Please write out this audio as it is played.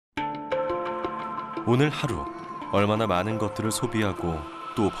오늘 하루 얼마나 많은 것들을 소비하고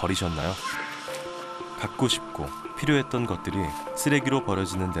또 버리셨나요? 갖고 싶고 필요했던 것들이 쓰레기로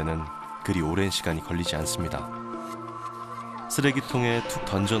버려지는 데는 그리 오랜 시간이 걸리지 않습니다. 쓰레기통에 툭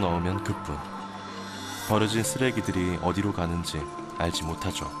던져 넣으면 그뿐. 버려진 쓰레기들이 어디로 가는지 알지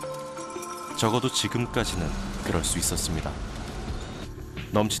못하죠. 적어도 지금까지는 그럴 수 있었습니다.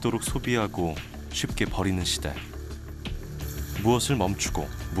 넘치도록 소비하고 쉽게 버리는 시대. 무엇을 멈추고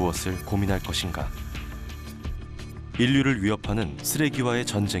무엇을 고민할 것인가. 인류를 위협하는 쓰레기와의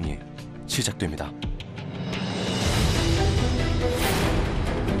전쟁이 시작됩니다.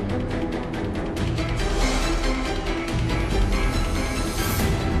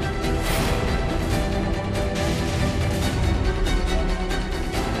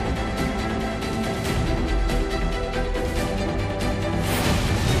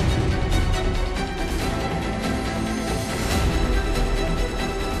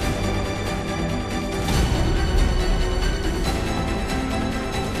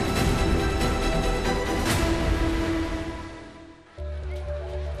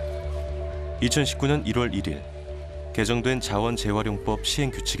 (2019년 1월 1일) 개정된 자원재활용법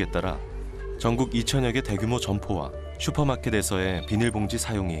시행규칙에 따라 전국 2천여 개 대규모 점포와 슈퍼마켓에서의 비닐봉지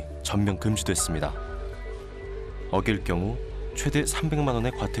사용이 전면 금지됐습니다. 어길 경우 최대 300만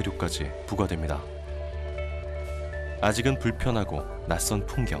원의 과태료까지 부과됩니다. 아직은 불편하고 낯선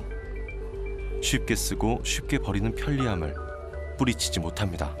풍경, 쉽게 쓰고 쉽게 버리는 편리함을 뿌리치지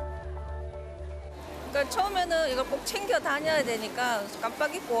못합니다. 그러니까 처음에는 이걸 꼭 챙겨 다녀야 되니까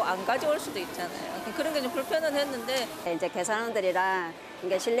깜빡 잊고 안 가져올 수도 있잖아요. 그런 게 좀 불편은 했는데 이제 계산원들이랑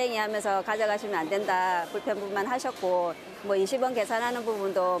이게 실랭이 하면서 가져가시면 안 된다 불편만 하셨고 뭐 20원 계산하는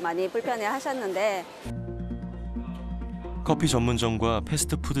부분도 많이 불편해 하셨는데 커피 전문점과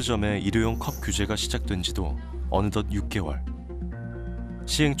패스트푸드점의 일회용 컵 규제가 시작된 지도 어느덧 6개월.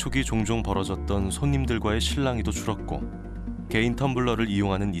 시행 초기 종종 벌어졌던 손님들과의 실랑이도 줄었고 개인 텀블러를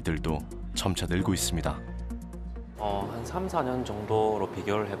이용하는 이들도 점차 늘고 있습니다. 한 3, 4년 정도로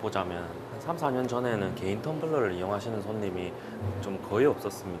비교를 해보자면 한 3, 4년 전에는 개인 텀블러를 이용하시는 손님이 좀 거의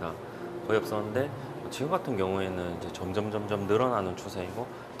없었습니다. 거의 없었는데 지금 같은 경우에는 이제 점점 늘어나는 추세이고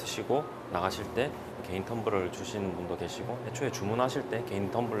드시고 나가실 때 개인 텀블러를 주시는 분도 계시고 애초에 주문하실 때 개인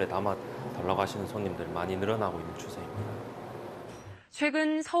텀블러에 담아 달라고 하시는 손님들이 많이 늘어나고 있는 추세입니다.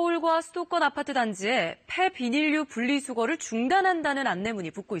 최근 서울과 수도권 아파트 단지에 폐비닐류 분리수거를 중단한다는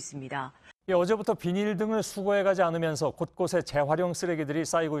안내문이 붙고 있습니다. 어제부터 비닐 등을 수거해가지 않으면서 곳곳에 재활용 쓰레기들이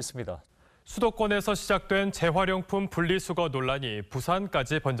쌓이고 있습니다. 수도권에서 시작된 재활용품 분리수거 논란이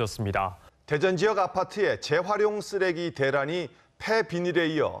부산까지 번졌습니다. 대전 지역 아파트의 재활용 쓰레기 대란이 폐비닐에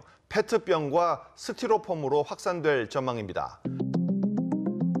이어 페트병과 스티로폼으로 확산될 전망입니다.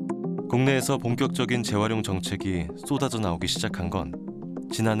 국내에서 본격적인 재활용 정책이 쏟아져 나오기 시작한 건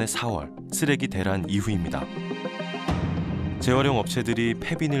지난해 4월 쓰레기 대란 이후입니다. 재활용 업체들이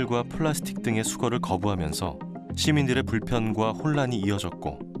폐비닐과 플라스틱 등의 수거를 거부하면서 시민들의 불편과 혼란이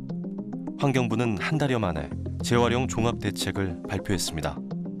이어졌고 환경부는 한 달여 만에 재활용 종합 대책을 발표했습니다.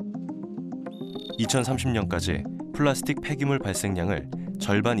 2030년까지 플라스틱 폐기물 발생량을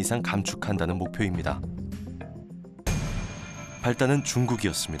절반 이상 감축한다는 목표입니다. 발단은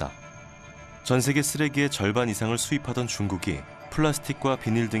중국이었습니다. 전 세계 쓰레기의 절반 이상을 수입하던 중국이 플라스틱과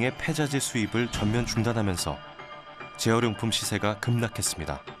비닐 등의 폐자재 수입을 전면 중단하면서 재활용품 시세가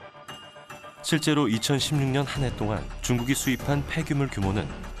급락했습니다. 실제로 2016년 한 해 동안 중국이 수입한 폐기물 규모는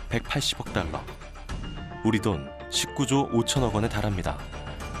 180억 달러, 우리 돈 19조 5천억 원에 달합니다.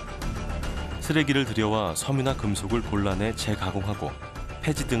 쓰레기를 들여와 섬유나 금속을 골라내 재가공하고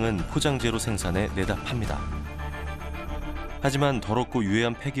폐지 등은 포장재로 생산해 내다 팝니다. 하지만 더럽고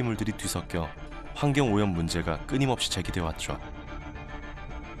유해한 폐기물들이 뒤섞여 환경오염 문제가 끊임없이 제기돼 왔죠.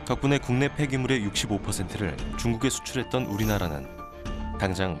 덕분에 국내 폐기물의 65%를 중국에 수출했던 우리나라는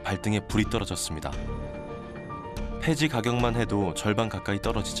당장 발등에 불이 떨어졌습니다. 폐지 가격만 해도 절반 가까이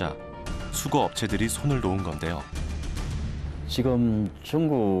떨어지자 수거 업체들이 손을 놓은 건데요. 지금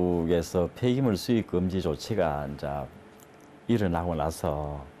중국에서 폐기물 수입 금지 조치가 이제 일어나고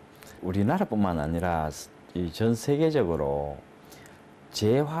나서 우리나라뿐만 아니라 전 세계적으로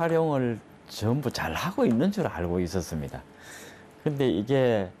재활용을 전부 잘 하고 있는 줄 알고 있었습니다. 근데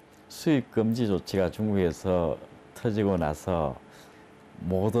이게 수입 금지 조치가 중국에서 터지고 나서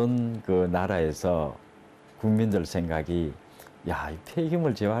모든 그 나라에서 국민들 생각이 야, 이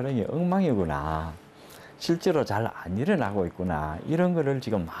폐기물 재활용이 엉망이구나. 실제로 잘 안 일어나고 있구나. 이런 거를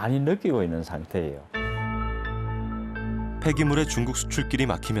지금 많이 느끼고 있는 상태예요. 폐기물의 중국 수출길이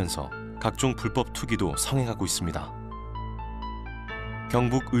막히면서 각종 불법 투기도 성행하고 있습니다.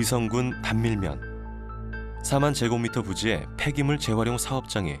 경북 의성군 단밀면 4만 제곱미터 부지의 폐기물 재활용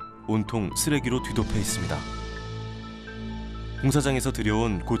사업장이 온통 쓰레기로 뒤덮여 있습니다. 공사장에서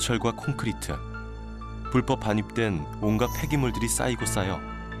들여온 고철과 콘크리트, 불법 반입된 온갖 폐기물들이 쌓이고 쌓여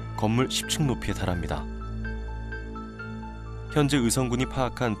건물 10층 높이에 달합니다. 현재 의성군이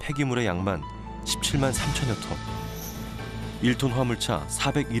파악한 폐기물의 양만 17만 3천여 톤. 1톤 화물차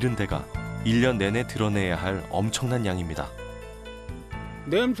 470대가 1년 내내 드러내야 할 엄청난 양입니다.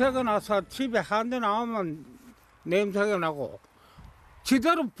 냄새가 나서 집에 한 대 나오면 냄새가 나고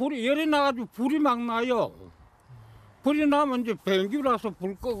지대로 열이 나가지고 불이 막 나요. 불이 나면 이제 변기라서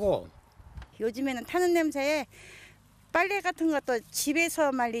불 끄고. 요즘에는 타는 냄새에 빨래 같은 것도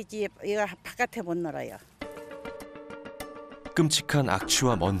집에서 말리지 이거 바깥에 못 널어요. 끔찍한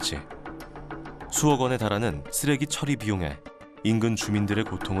악취와 먼지, 수억 원에 달하는 쓰레기 처리 비용에 인근 주민들의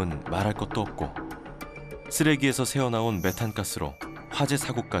고통은 말할 것도 없고 쓰레기에서 새어나온 메탄가스로 화재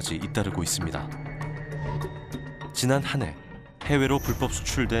사고까지 잇따르고 있습니다. 지난 한 해 해외로 불법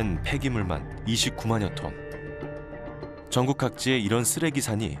수출된 폐기물만 29만여 톤. 전국 각지에 이런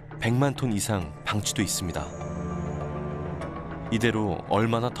쓰레기산이 100만 톤 이상 방치돼 있습니다. 이대로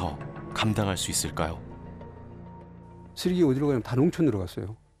얼마나 더 감당할 수 있을까요? 쓰레기 어디로 가냐면 다 농촌으로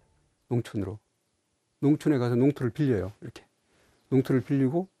갔어요. 농촌으로. 농촌에 가서 농토를 빌려요. 이렇게. 농토를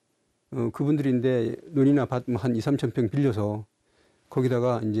빌리고 그분들인데 논이나 밭 한 2, 3천 평 빌려서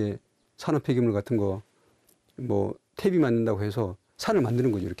거기다가 이제 산업 폐기물 같은 거 뭐 탭이 만든다고 해서 산을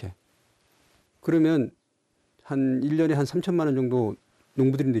만드는 거죠. 이렇게. 그러면 한 1년에 한 3천만 원 정도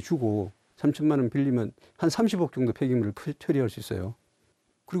농부들인데 주고 3천만 원 빌리면 한 30억 정도 폐기물을 처리할 수 있어요.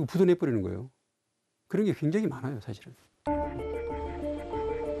 그리고 부도내버리는 거예요. 그런 게 굉장히 많아요, 사실은.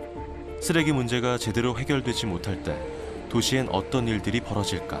 쓰레기 문제가 제대로 해결되지 못할 때 도시엔 어떤 일들이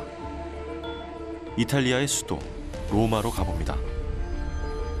벌어질까? 이탈리아의 수도 로마로 가봅니다.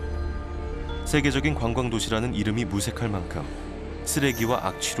 세계적인 관광도시라는 이름이 무색할 만큼 쓰레기와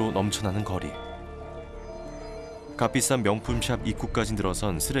악취로 넘쳐나는 거리. 값비싼 명품샵 입구까지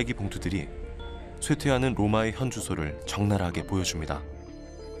늘어선 쓰레기 봉투들이 쇠퇴하는 로마의 현 주소를 적나라하게 보여줍니다.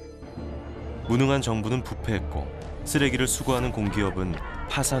 무능한 정부는 부패했고 쓰레기를 수거하는 공기업은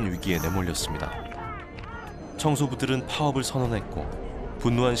파산 위기에 내몰렸습니다. 청소부들은 파업을 선언했고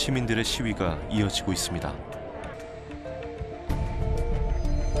분노한 시민들의 시위가 이어지고 있습니다.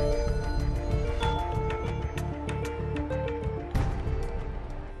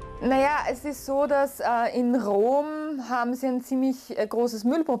 Naja, es ist so, dass in Rom haben sie ein ziemlich großes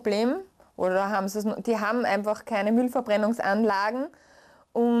Müllproblem oder die haben einfach keine Müllverbrennungsanlagen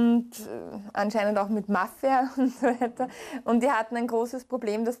und anscheinend auch mit Mafia und so weiter. Und die hatten ein großes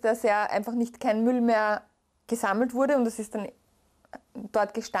Problem, dass da einfach kein Müll mehr gesammelt wurde und das ist dann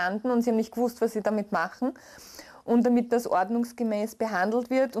dort gestanden und sie haben nicht gewusst, was sie damit machen. Und damit das ordnungsgemäß behandelt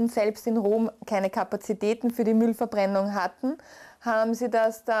wird und selbst in Rom keine Kapazitäten für die Müllverbrennung hatten, haben sie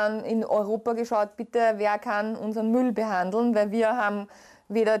das dann in Europa geschaut, bitte, wer kann unseren Müll behandeln, weil wir haben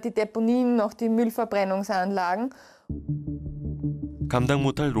weder die Deponien noch die Müllverbrennungsanlagen. 감당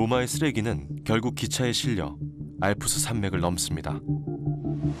못할 로마의 쓰레기는 결국 기차에 실려 알프스 산맥을 넘습니다.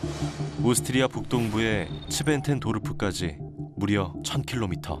 오스트리아 북동부의 츠벤텐도르프까지 무려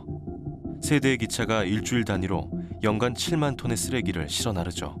 1000km. 세 대의 기차가 일주일 단위로 연간 7만 톤의 쓰레기를 실어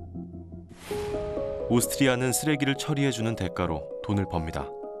나르죠. 오스트리아는 쓰레기를 처리해주는 대가로 돈을 법니다.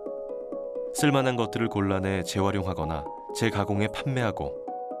 쓸만한 것들을 골라내 재활용하거나 재가공해 판매하고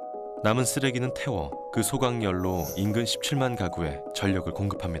남은 쓰레기는 태워 그 소각열로 인근 17만 가구에 전력을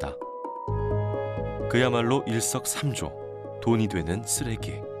공급합니다. 그야말로 일석삼조, 돈이 되는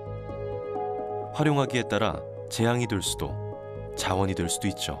쓰레기. 활용하기에 따라 재앙이 될 수도 자원이 될 수도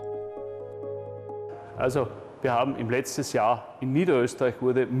있죠. Also, wir haben im letzten Jahr in Niederösterreich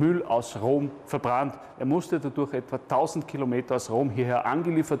wurde Müll aus Rom verbrannt. Er musste dadurch etwa 1000 Kilometer aus Rom hierher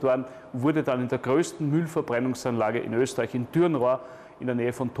angeliefert werden und wurde dann in der größten Müllverbrennungsanlage in Österreich, in Dürnrohr, in der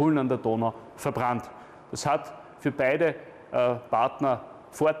Nähe von Tulln an der Donau, verbrannt. Das hat für beide Partner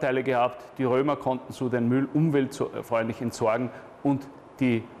Vorteile gehabt. Die Römer konnten so den Müll umweltfreundlich entsorgen und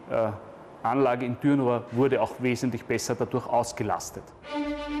die Anlage in Dürnrohr wurde auch wesentlich besser dadurch ausgelastet.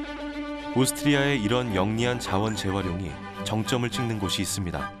 오스트리아의 이런 영리한 자원 재활용이 정점을 찍는 곳이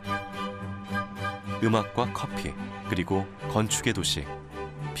있습니다. 음악과 커피, 그리고 건축의 도시,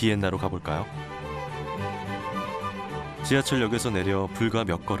 비엔나로 가볼까요? 지하철역에서 내려 불과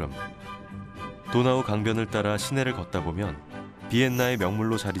몇 걸음. 도나우 강변을 따라 시내를 걷다 보면 비엔나의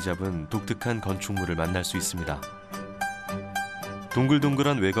명물로 자리 잡은 독특한 건축물을 만날 수 있습니다.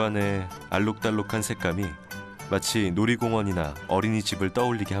 동글동글한 외관에 알록달록한 색감이 마치 놀이공원이나 어린이집을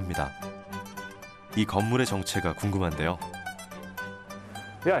떠올리게 합니다. 이 건물의 정체가 궁금한데요.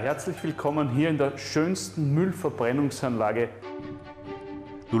 Ja, herzlich willkommen hier in der schönsten Müllverbrennungsanlage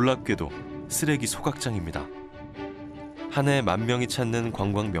놀랍게도 쓰레기 소각장입니다. 한 해 10,000명이 찾는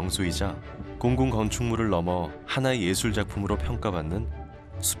관광 명소이자 공공 건축물을 넘어 하나의 예술 작품으로 평가받는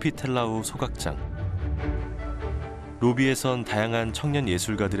수피텔라우 소각장. 로비에선 다양한 청년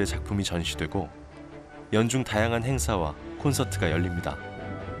예술가들의 작품이 전시되고 연중 다양한 행사와 콘서트가 열립니다.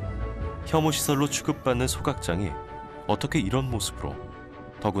 혐오시설로 취급받는 소각장이 어떻게 이런 모습으로,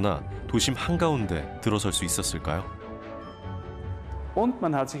 더구나 도심 한가운데 들어설 수 있었을까요? Und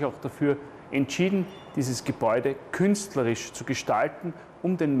man hat sich auch dafür entschieden, dieses Gebäude künstlerisch zu gestalten,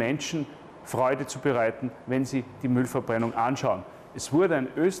 um den Menschen Freude zu bereiten, wenn sie die Müllverbrennung anschauen. Es wurde ein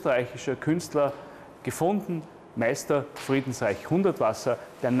österreichischer Künstler gefunden, Meister Friedensreich Hundertwasser,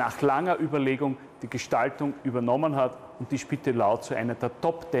 der nach langer Überlegung die Gestaltung übernommen hat und die Spittelau zu einer der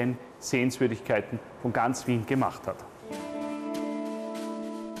Top 10 Sehenswürdigkeiten von ganz Wien gemacht hat.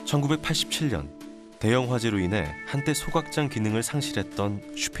 1987년 대형 화재로 인해 한때 소각장 기능을 상실했던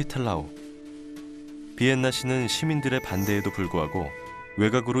슈피텔라우. 비엔나시는 시민들의 반대에도 불구하고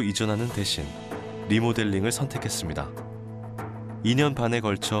외곽으로 이전하는 대신 리모델링을 선택했습니다. 2년 반에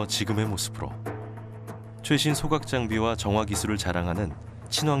걸쳐 지금의 모습으로. 최신 소각 장비와 정화 기술을 자랑하는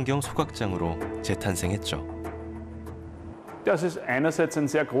친환경 소각장으로 재탄생했죠. Das ist einerseits ein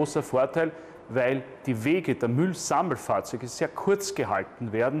sehr großer Vorteil, weil die Wege der Müllsammelfahrzeuge sehr kurz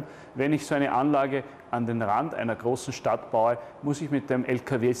gehalten werden. Wenn ich so eine Anlage an den Rand einer großen Stadt baue, muss ich mit dem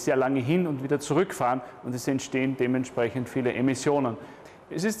LKW sehr lange hin und wieder zurückfahren und es entstehen dementsprechend viele Emissionen.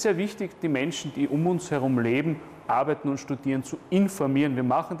 Es ist sehr wichtig, die Menschen, die um uns herum leben, arbeiten und studieren, zu informieren. Wir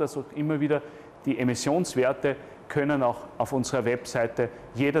machen das auch immer wieder. Die Emissionswerte können auch auf unserer Webseite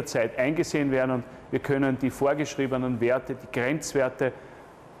jederzeit eingesehen werden und wir können die vorgeschriebenen Werte, die Grenzwerte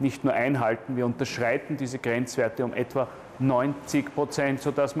nicht nur einhalten, wir unterschreiten diese Grenzwerte um etwa 90%,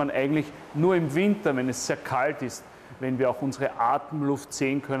 sodass man eigentlich nur im Winter, wenn es sehr kalt ist, wenn wir auch unsere Atemluft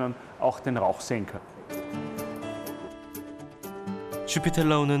sehen können, auch den Rauch sehen können.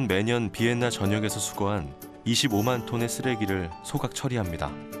 슈피텔라우는 매년 비엔나 전역에서 수거한 25만 톤의 쓰레기를 소각 처리합니다.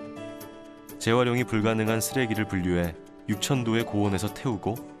 재활용이 불가능한 쓰레기를 분류해 6,000도의 고온에서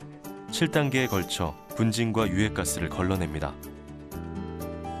태우고 7단계에 걸쳐 분진과 유해가스를 걸러냅니다.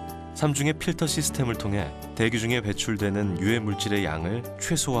 3중의 필터 시스템을 통해 대기 중에 배출되는 유해 물질의 양을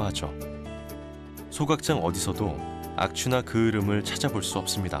최소화하죠. 소각장 어디서도 악취나 그을음을 찾아볼 수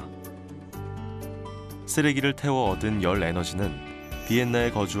없습니다. 쓰레기를 태워 얻은 열 에너지는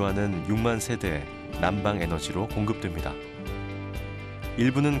비엔나에 거주하는 6만 세대의 난방 에너지로 공급됩니다.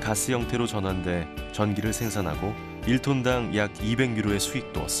 일부는 가스 형태로 전환돼 전기를 생산하고 1톤당 약 200유로의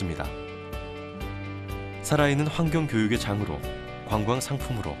수익도 얻습니다. 살아있는 환경 교육의 장으로, 관광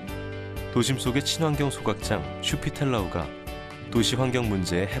상품으로 도심 속의 친환경 소각장 슈피텔라우가 도시 환경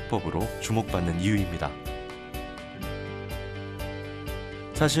문제의 해법으로 주목받는 이유입니다.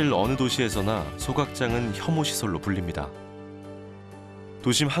 사실 어느 도시에서나 소각장은 혐오시설로 불립니다.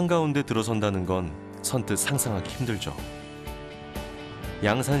 도심 한가운데 들어선다는 건 선뜻 상상하기 힘들죠.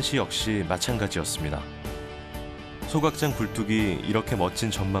 양산시 역시 마찬가지였습니다. 소각장 굴뚝이 이렇게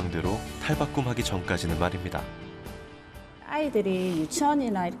멋진 전망대로 탈바꿈하기 전까지는 말입니다. 아이들이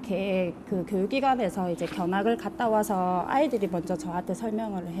유치원이나 이렇게 그 교육기관에서 이제 견학을 갔다 와서 아이들이 먼저 저한테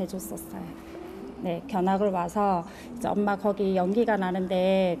설명을 해줬었어요. 네, 견학을 와서 이제 엄마 거기 연기가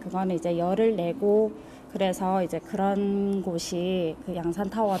나는데 그거는 이제 열을 내고 그래서 이제 그런 곳이 그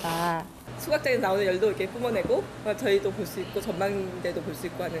양산타워다. 소각장에 나오는 열도 이렇게 뿜어내고 저희도 볼 수 있고 전망대도 볼 수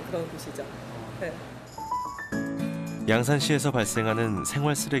있고 하는 그런 곳이죠. 네. 양산시에서 발생하는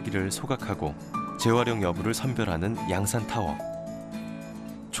생활 쓰레기를 소각하고 재활용 여부를 선별하는 양산타워.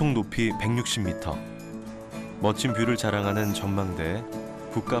 총 높이 160m. 멋진 뷰를 자랑하는 전망대에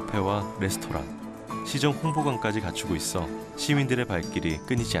북카페와 레스토랑, 시정 홍보관까지 갖추고 있어 시민들의 발길이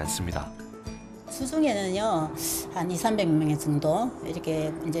끊이지 않습니다. 수중에는요 한 200~300명 정도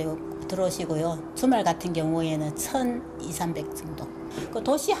이렇게 이제 들어오시고요. 주말 같은 경우에는 1,200~300 정도. 그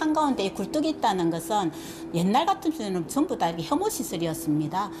도시 한가운데 이 굴뚝이 있다는 것은 옛날 같은 때는 전부 다 이렇게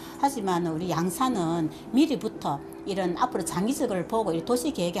혐오시설이었습니다. 하지만 우리 양산은 미리부터 이런 앞으로 장기적으로 보고 이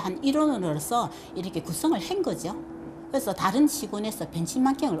도시 계획의 한 일원으로서 이렇게 구성을 한 거죠. 그래서 다른 시군에서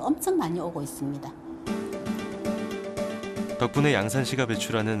벤치마킹을 엄청 많이 오고 있습니다. 덕분에 양산시가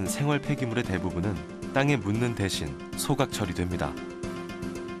배출하는 생활 폐기물의 대부분은 땅에 묻는 대신 소각 처리됩니다.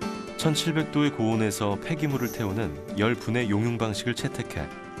 1700도의 고온에서 폐기물을 태우는 열 분해 용융 방식을 채택해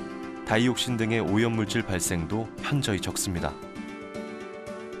다이옥신 등의 오염물질 발생도 현저히 적습니다.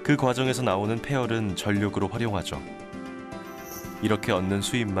 그 과정에서 나오는 폐열은 전력으로 활용하죠. 이렇게 얻는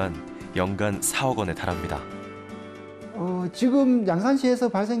수입만 연간 4억 원에 달합니다. 지금 양산시에서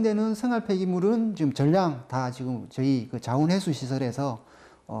발생되는 생활 폐기물은 지금 전량 다 지금 저희 그 자원회수 시설에서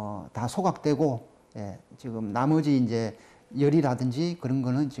다 소각되고 지금 나머지 이제 열이라든지 그런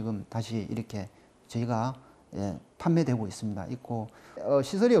거는 지금 다시 이렇게 저희가 판매되고 있고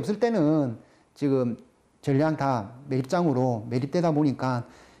시설이 없을 때는 지금 전량 다 매립장으로 매립되다 보니까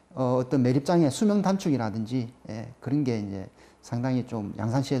어떤 매립장의 수명 단축이라든지 그런 게 이제 상당히 좀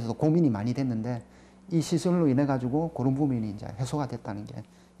양산시에서도 고민이 많이 됐는데 이 시설로 인해 가지고 그런 부분이 이제 해소가 됐다는 게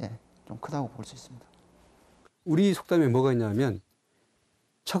좀 크다고 볼 수 있습니다. 우리 속담에 뭐가 있냐면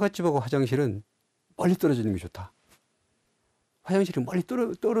처갓집하고 화장실은 멀리 떨어지는 게 좋다. 화장실을 멀리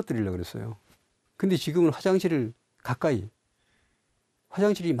떨어뜨리려고 그랬어요. 근데 지금은 화장실을 가까이,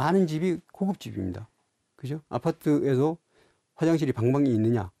 화장실이 많은 집이 고급집입니다. 그죠? 아파트에서 화장실이 방방이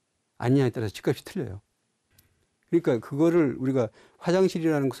있느냐 아니냐에 따라서 집값이 틀려요. 그러니까 그거를 우리가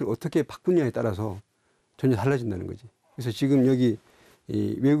화장실이라는 것을 어떻게 바꾸냐에 따라서 전혀 달라진다는 거지. 그래서 지금 여기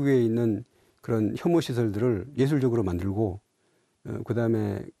이 외국에 있는 그런 혐오시설들을 예술적으로 만들고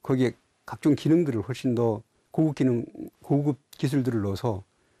그다음에 거기에 각종 기능들을 훨씬 더 고급 기술들을 넣어서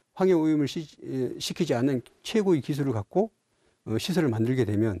환경오염을 시키지 않는 최고의 기술을 갖고 시설을 만들게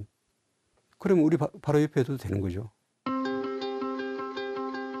되면 그러면 우리 바로 옆에 둬도 되는 거죠.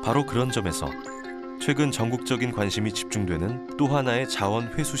 바로 그런 점에서 최근 전국적인 관심이 집중되는 또 하나의 자원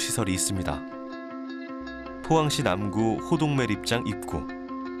회수 시설이 있습니다. 포항시 남구 호동매립장 입구.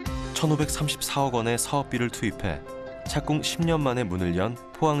 1,534억 원의 사업비를 투입해 착공 10년 만에 문을 연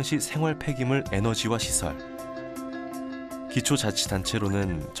포항시 생활 폐기물 에너지화 시설.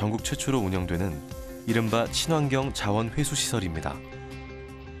 기초자치단체로는 전국 최초로 운영되는 이른바 친환경 자원 회수 시설입니다.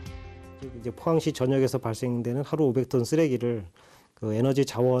 이제 포항시 전역에서 발생되는 하루 500톤 쓰레기를 그 에너지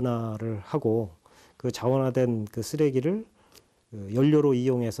자원화를 하고 그 자원화된 그 쓰레기를 연료로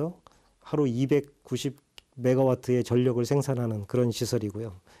이용해서 하루 290메가와트의 전력을 생산하는 그런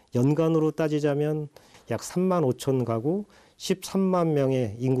시설이고요. 연간으로 따지자면 약 3만 5천 가구 13만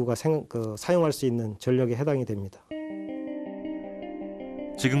명의 인구가 사용할 수 있는 전력에 해당이 됩니다.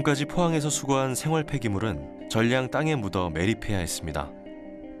 지금까지 포항에서 수거한 생활 폐기물은 전량 땅에 묻어 매립해야 했습니다.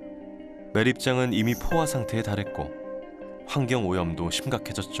 매립장은 이미 포화 상태에 달했고 환경 오염도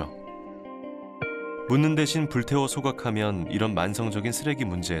심각해졌죠. 묻는 대신 불태워 소각하면 이런 만성적인 쓰레기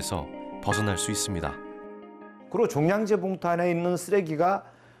문제에서 벗어날 수 있습니다. 그리고 종량제 봉투 안에 있는 쓰레기가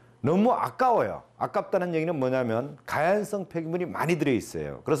너무 아까워요. 아깝다는 얘기는 뭐냐면 가연성 폐기물이 많이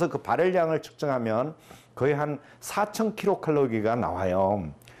들어있어요. 그래서 그 발열량을 측정하면 거의 한 4,000kcal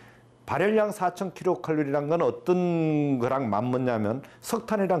나와요. 발열량 4,000kcal란 건 어떤 거랑 맞먹냐면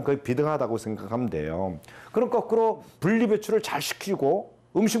석탄이랑 거의 비등하다고 생각하면 돼요. 그럼 거꾸로 분리배출을 잘 시키고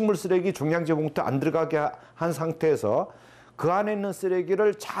음식물 쓰레기 종량제 봉투 안 들어가게 한 상태에서 그 안에 있는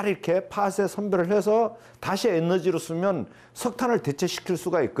쓰레기를 잘 이렇게 파쇄 선별을 해서 다시 에너지로 쓰면 석탄을 대체시킬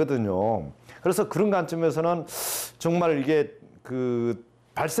수가 있거든요. 그래서 그런 관점에서는 정말 이게 그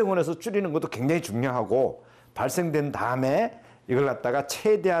발생원에서 줄이는 것도 굉장히 중요하고 발생된 다음에 이걸 갖다가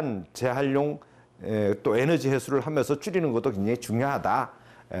최대한 재활용 또 에너지 회수를 하면서 줄이는 것도 굉장히 중요하다.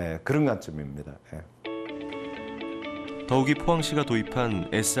 그런 관점입니다. 더욱이 포항시가 도입한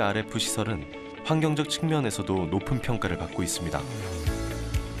SRF 시설은 환경적 측면에서도 높은 평가를 받고 있습니다.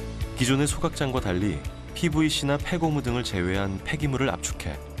 기존의 소각장과 달리 PVC나 폐고무 등을 제외한 폐기물을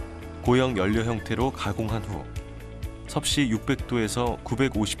압축해 고형 연료 형태로 가공한 후 섭씨 600도에서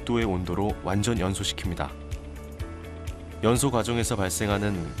 950도의 온도로 완전 연소시킵니다. 연소 과정에서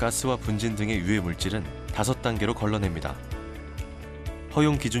발생하는 가스와 분진 등의 유해 물질은 5단계로 걸러냅니다.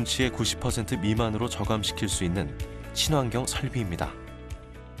 허용 기준치의 90% 미만으로 저감시킬 수 있는 친환경 설비입니다.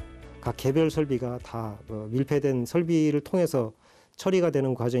 각 개별 설비가 다 밀폐된 설비를 통해서 처리가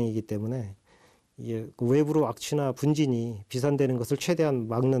되는 과정이기 때문에 이게 외부로 악취나 분진이 비산되는 것을 최대한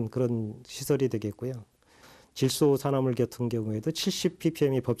막는 그런 시설이 되겠고요. 질소 산화물 같은 경우에도 70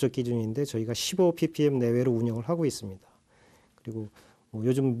 ppm이 법적 기준인데 저희가 15 ppm 내외로 운영을 하고 있습니다. 그리고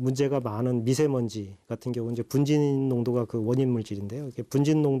요즘 문제가 많은 미세먼지 같은 경우는 이제 분진 농도가 그 원인 물질인데요. 이게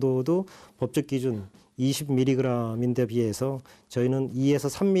분진 농도도 법적 기준 20mg인데 비해서 저희는 2에서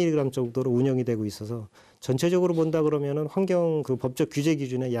 3mg 정도로 운영이 되고 있어서 전체적으로 본다 그러면은 환경 그 법적 규제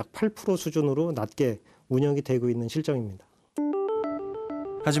기준의 약 8% 수준으로 낮게 운영이 되고 있는 실정입니다.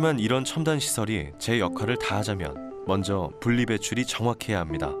 하지만 이런 첨단 시설이 제 역할을 다하자면 먼저 분리배출이 정확해야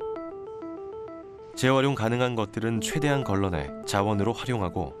합니다. 재활용 가능한 것들은 최대한 걸러내 자원으로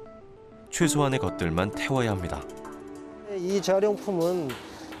활용하고 최소한의 것들만 태워야 합니다. 이 재활용품은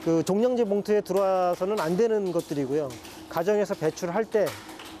그 종량제 봉투에 들어와서는 안 되는 것들이고요. 가정에서 배출할 때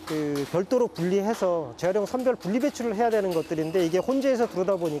그 별도로 분리해서 재활용 선별 분리 배출을 해야 되는 것들인데 이게 혼재해서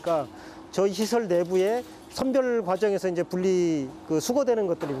들어오다 보니까 저희 시설 내부에 선별 과정에서 이제 수거되는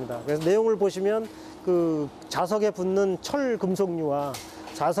것들입니다. 그래서 내용을 보시면 그 자석에 붙는 철 금속류와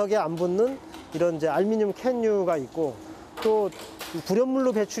자석에 안 붙는 이런 이제 알루미늄 캔류가 있고 또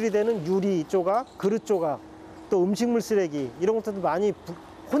불연물로 배출이 되는 유리 조각, 그릇 조각, 또 음식물 쓰레기 이런 것들도 많이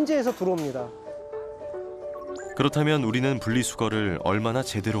혼재해서 들어옵니다. 그렇다면 우리는 분리수거를 얼마나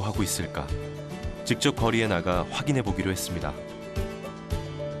제대로 하고 있을까? 직접 거리에 나가 확인해 보기로 했습니다.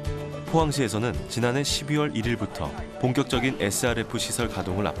 포항시에서는 지난해 12월 1일부터 본격적인 SRF 시설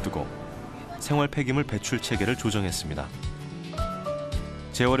가동을 앞두고 생활 폐기물 배출 체계를 조정했습니다.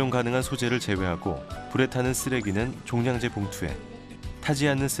 재활용 가능한 소재를 제외하고 불에 타는 쓰레기는 종량제 봉투에, 타지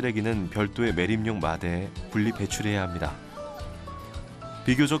않는 쓰레기는 별도의 매립용 마대에 분리 배출해야 합니다.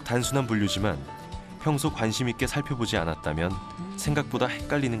 비교적 단순한 분류지만 평소 관심 있게 살펴보지 않았다면 생각보다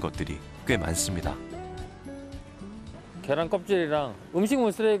헷갈리는 것들이 꽤 많습니다. 계란 껍질이랑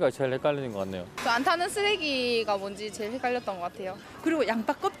음식물 쓰레기가 제일 헷갈리는 것 같네요. 안 타는 쓰레기가 뭔지 제일 헷갈렸던 것 같아요. 그리고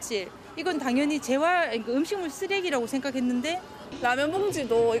양파 껍질. 이건 당연히 음식물 쓰레기라고 생각했는데 라면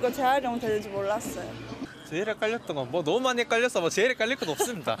봉지도 이거 재활용 되는지 몰랐어요. 제일 헷갈렸던 건 너무 많이 헷갈려서 제일 헷갈릴 건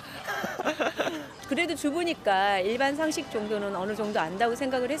없습니다. 그래도 주부니까 일반 상식 정도는 어느 정도 안다고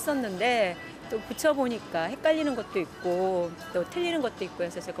생각을 했었는데 또 붙여보니까 헷갈리는 것도 있고 또 틀리는 것도 있고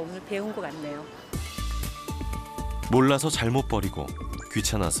해서 제가 오늘 배운 것 같네요. 몰라서 잘못 버리고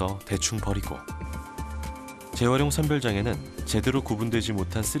귀찮아서 대충 버리고 재활용 선별장에는 제대로 구분되지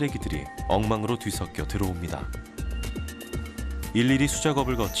못한 쓰레기들이 엉망으로 뒤섞여 들어옵니다. 일일이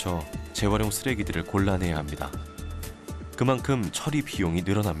수작업을 거쳐 재활용 쓰레기들을 골라내야 합니다. 그만큼 처리 비용이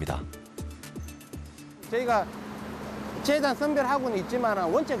늘어납니다. 저희가 최대한 선별하고는 있지만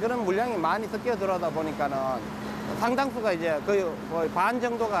원체 그런 물량이 많이 섞여 들어오다 보니까는 상당수가 이제 거의 반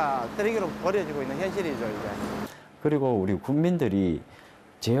정도가 쓰레기로 버려지고 있는 현실이죠, 이제. 그리고 우리 국민들이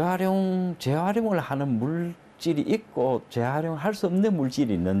재활용을 하는 물질이 있고 재활용할 수 없는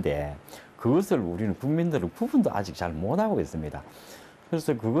물질이 있는데 그것을 우리는 국민들은 구분도 아직 잘 못하고 있습니다.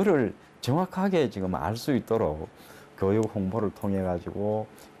 그래서 그거를 정확하게 지금 알 수 있도록 교육 홍보를 통해 가지고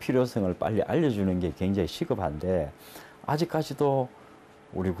필요성을 빨리 알려주는 게 굉장히 시급한데 아직까지도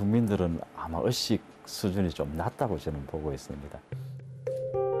우리 국민들은 아마 의식 수준이 좀 낮다고 저는 보고 있습니다.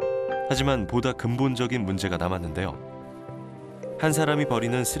 하지만 보다 근본적인 문제가 남았는데요. 한 사람이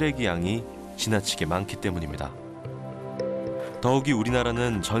버리는 쓰레기 양이 지나치게 많기 때문입니다. 더욱이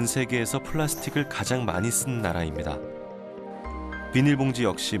우리나라는 전 세계에서 플라스틱을 가장 많이 쓰는 나라입니다. 비닐봉지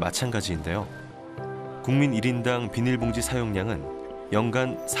역시 마찬가지인데요. 국민 1인당 비닐봉지 사용량은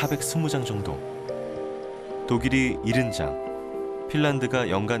연간 420장 정도. 독일이 70장, 핀란드가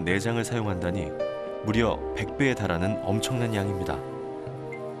연간 4장을 사용한다니 무려 100배에 달하는 엄청난 양입니다.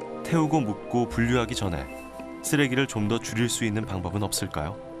 태우고 묻고 분류하기 전에 쓰레기를 좀 더 줄일 수 있는 방법은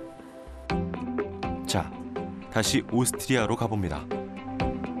없을까요? 자, 다시 오스트리아로 가봅니다.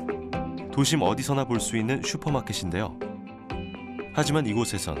 도심 어디서나 볼 수 있는 슈퍼마켓인데요. 하지만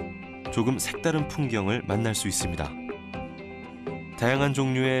이곳에선 조금 색다른 풍경을 만날 수 있습니다. 다양한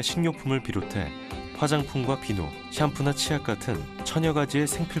종류의 식료품을 비롯해 화장품과 비누, 샴푸나 치약 같은 천여 가지의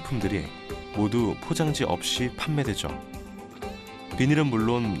생필품들이 모두 포장지 없이 판매되죠. 비닐은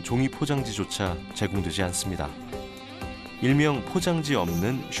물론 종이 포장지조차 제공되지 않습니다. 일명 포장지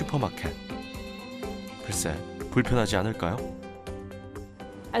없는 슈퍼마켓. 글쎄, 불편하지 않을까요?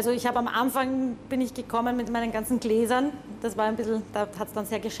 Also ich habe am Anfang bin ich gekommen mit meinen ganzen Gläsern. Das war ein bisschen, da hat es dann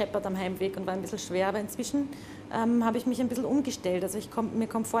sehr gescheppert am Heimweg und war ein bisschen schwer. Aber inzwischen habe ich mich ein bisschen umgestellt. Also mir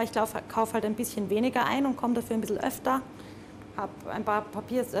kommt vor, ich kaufe halt ein bisschen weniger ein und komme dafür ein bisschen öfter. Habe ein paar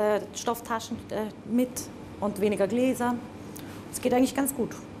Stofftaschen mit und weniger Gläser. Es geht eigentlich ganz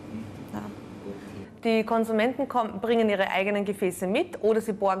gut. Ja. Die Konsumenten bringen ihre eigenen Gefäße mit oder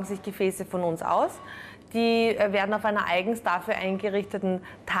sie borgen sich Gefäße von uns aus. Die werden auf einer eigens dafür eingerichteten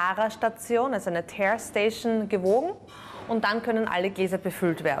Tara-Station, also eine Tare Station, gewogen und dann können alle Gläser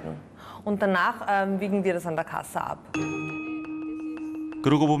befüllt werden. Und danach wiegen wir das an der Kasse ab.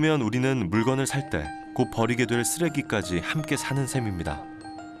 그러고 보면 우리는 물건을 살 때 곧 버리게 될 쓰레기까지 함께 사는 셈입니다.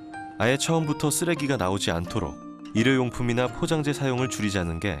 아예 처음부터 쓰레기가 나오지 않도록 일회용품이나 포장재 사용을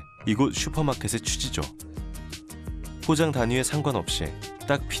줄이자는 게 이곳 슈퍼마켓의 취지죠. 포장 단위에 상관없이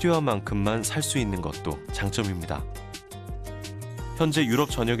딱 필요한 만큼만 살 수 있는 것도 장점입니다. 현재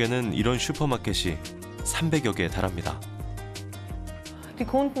유럽 전역에는 이런 슈퍼마켓이 300여 개에 달합니다. Die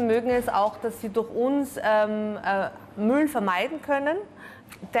Kunden mögen es auch, dass sie durch uns Müll vermeiden können.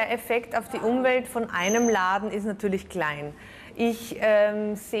 Der Effekt auf die Umwelt von einem Laden ist natürlich klein. Ich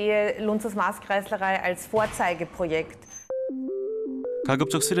sehe Lunzers Maßkreislerei als Vorzeigeprojekt.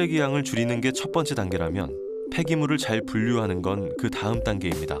 가급적 쓰레기 양을 줄이는 게 첫 번째 단계라면 폐기물을 잘 분류하는 건 그 다음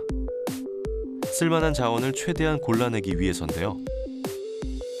단계입니다. 쓸만한 자원을 최대한 골라내기 위해서인데요.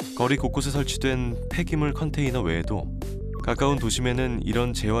 거리 곳곳에 설치된 폐기물 컨테이너 외에도 가까운 도심에는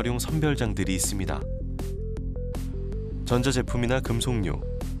이런 재활용 선별장들이 있습니다. 전자제품이나 금속류,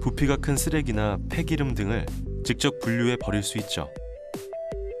 부피가 큰 쓰레기나 폐기름 등을 직접 분류해 버릴 수 있죠.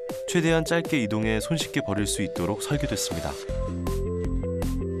 최대한 짧게 이동해 손쉽게 버릴 수 있도록 설계됐습니다.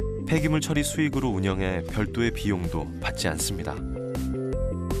 폐기물 처리 수익으로 운영해 별도의 비용도 받지 않습니다.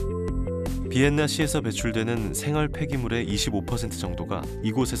 비엔나시에서 배출되는 생활 폐기물의 25% 정도가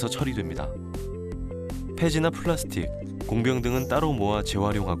이곳에서 처리됩니다. 폐지나 플라스틱, 공병 등은 따로 모아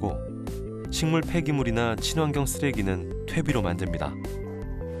재활용하고 식물 폐기물이나 친환경 쓰레기는 퇴비로 만듭니다.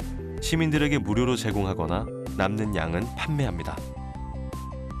 시민들에게 무료로 제공하거나 남는 양은 판매합니다.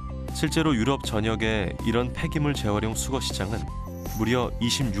 실제로 유럽 전역의 이런 폐기물 재활용 수거 시장은 무려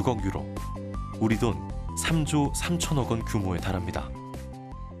 26억 유로, 우리 돈 3조 3천억 원 규모에 달합니다.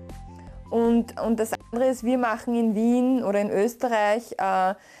 Und das andere ist, wir machen in Wien oder in Österreich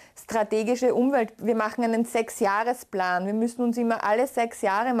strategische Umwelt. Wir machen einen 6-Jahresplan. Wir müssen uns immer alle 6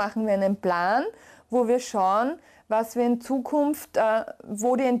 Jahre machen wir einen Plan, wo wir schauen, was wir in Zukunft,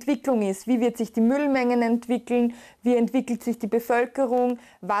 wo die Entwicklung ist. Wie wird sich die Müllmengen entwickeln? Wie entwickelt sich die Bevölkerung?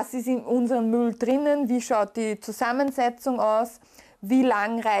 Was ist in unserem Müll drinnen? Wie schaut die Zusammensetzung aus? Wie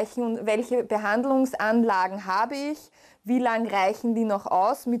lang reichen und welche Behandlungsanlagen habe ich? Wie lang reichen die noch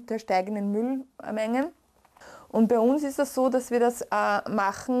aus mit der steigenden Müllmengen? Und bei uns ist es so, dass wir das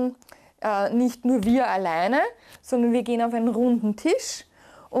machen, nicht nur wir alleine, sondern wir gehen auf einen runden Tisch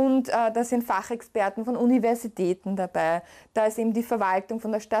und da sind Fachexperten von Universitäten dabei. Da ist eben die Verwaltung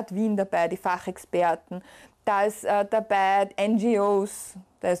von der Stadt Wien dabei, die Fachexperten. Da ist dabei NGOs,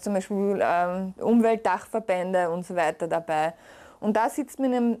 da ist zum Beispiel Umweltdachverbände und so weiter dabei. Und da sitzt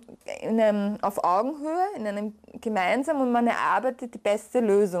man auf Augenhöhe, in einem gemeinsam und man erarbeitet die beste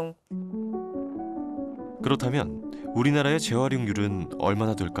Lösung. 그렇다면 우리나라의 재활용률은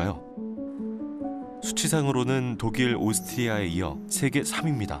얼마나 될까요? 수치상으로는 독일, 오스트리아에 이어 세계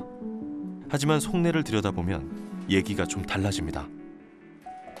 3위입니다. 하지만 속내를 들여다보면 얘기가 좀 달라집니다.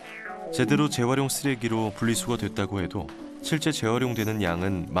 제대로 재활용 쓰레기로 분리수거됐다고 해도 실제 재활용되는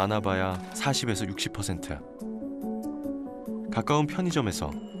양은 많아봐야 40에서 60%. 가까운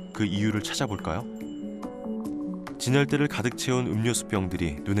편의점에서 그 이유를 찾아볼까요? 진열대를 가득 채운 음료수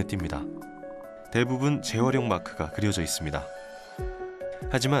병들이 눈에 띕니다. 대부분 재활용 마크가 그려져 있습니다.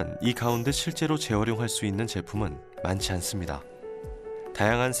 하지만 이 가운데 실제로 재활용할 수 있는 제품은 많지 않습니다.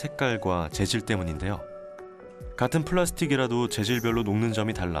 다양한 색깔과 재질 때문인데요. 같은 플라스틱이라도 재질별로 녹는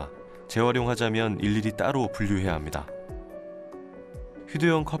점이 달라 재활용하자면 일일이 따로 분류해야 합니다.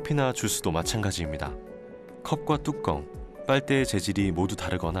 휴대용 커피나 주스도 마찬가지입니다. 컵과 뚜껑, 빨대의 재질이 모두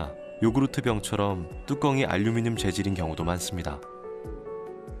다르거나 요구르트 병처럼 뚜껑이 알루미늄 재질인 경우도 많습니다.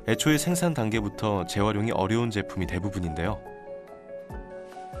 애초에 생산 단계부터 재활용이 어려운 제품이 대부분인데요.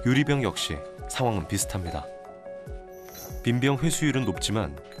 유리병 역시 상황은 비슷합니다. 빈병 회수율은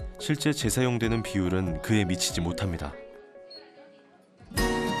높지만 실제 재사용되는 비율은 그에 미치지 못합니다.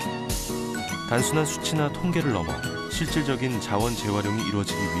 단순한 수치나 통계를 넘어 실질적인 자원 재활용이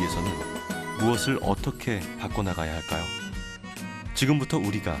이루어지기 위해서는 무엇을 어떻게 바꿔나가야 할까요? 지금부터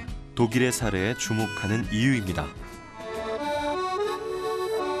우리가 독일의 사례에 주목하는 이유입니다.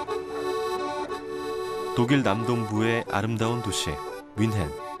 독일 남동부의 아름다운 도시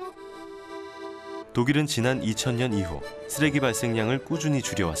뮌헨. 독일은 지난 2000년 이후 쓰레기 발생량을 꾸준히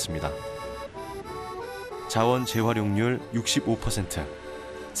줄여왔습니다. 자원 재활용률 65%,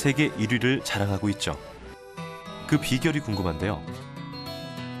 세계 1위를 자랑하고 있죠. 그 비결이 궁금한데요.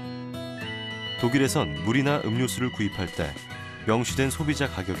 독일에선 물이나 음료수를 구입할 때 명시된 소비자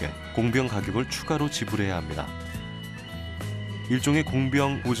가격에 공병 가격을 추가로 지불해야 합니다. 일종의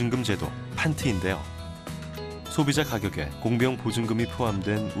공병 보증금 제도, 판트인데요. 소비자 가격에 공병 보증금이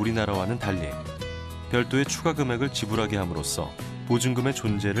포함된 우리나라와는 달리 별도의 추가 금액을 지불하게 함으로써 보증금의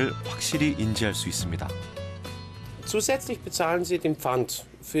존재를 확실히 인지할 수 있습니다. Zusätzlich bezahlen Sie den Pfand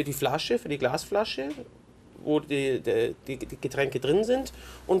für die Flasche, für die Glasflasche, wo die Getränke drin sind,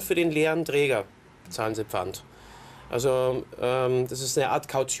 und für den leeren Träger zahlen Sie Pfand. Also das ist eine Art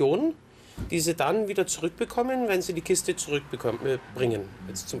Kaution, die Sie dann wieder zurückbekommen, wenn Sie die Kiste zurückbringen.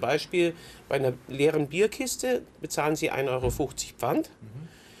 Jetzt zum Beispiel bei einer leeren Bierkiste bezahlen Sie 1,50 € Pfand,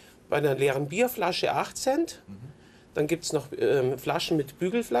 bei einer leeren Bierflasche 8 Cent. Dann gibt es noch Flaschen mit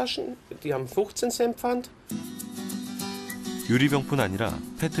Bügelflaschen, die haben 15 Cent Pfand. 유리병뿐 아니라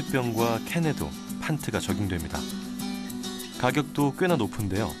페트병과 캔에도 판트가 적용됩니다. 가격도 꽤나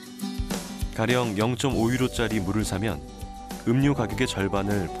높은데요. 가령 0.5유로짜리 물을 사면 음료 가격의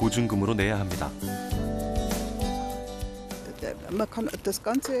절반을 보증금으로 내야 합니다. Man kann das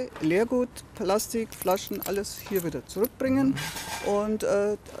ganze Leergut, Plastik, Flaschen, alles hier wieder zurückbringen und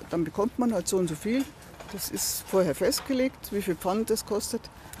dann bekommt man halt so und so viel Das ist vorher festgelegt, wie viel Pfand das kostet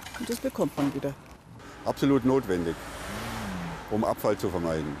und das bekommt man wieder. Absolut notwendig, um Abfall zu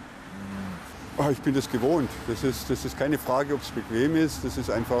vermeiden. Ich bin das gewohnt. Das ist keine Frage, ob es bequem ist. Das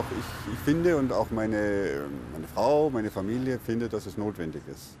ist einfach, ich finde und auch meine Frau, meine Familie findet, dass es notwendig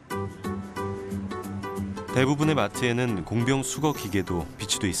ist. 대부분의 마트에는 공병 수거 기계도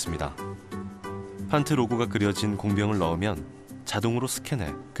비치돼 있습니다. 판트 로고가 그려진 공병을 넣으면 자동으로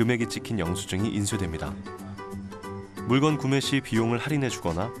스캔해 금액이 찍힌 영수증이 인쇄됩니다. 물건 구매 시 비용을 할인해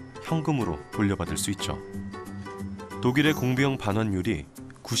주거나 현금으로 돌려받을 수 있죠. 독일의 공병 반환율이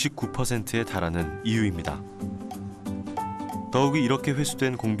 99%에 달하는 이유입니다. 더욱이 이렇게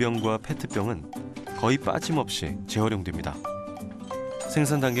회수된 공병과 페트병은 거의 빠짐없이 재활용됩니다.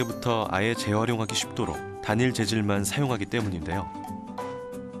 생산 단계부터 아예 재활용하기 쉽도록 단일 재질만 사용하기 때문인데요.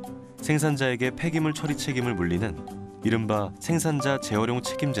 생산자에게 폐기물 처리 책임을 물리는 이른바 생산자 재활용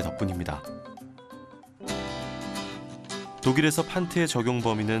책임제 덕분입니다. 독일에서 판트의 적용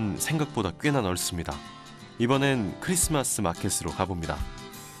범위는 생각보다 꽤나 넓습니다. 이번엔 크리스마스 마켓으로 가봅니다.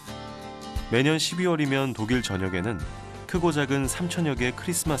 매년 12월이면 독일 전역에는 크고 작은 3,000여 개의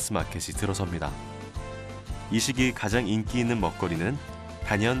크리스마스 마켓이 들어섭니다. 이 시기 가장 인기 있는 먹거리는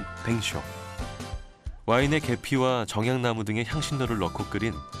단연 뱅쇼. 와인의 계피와 정향나무 등의 향신료를 넣고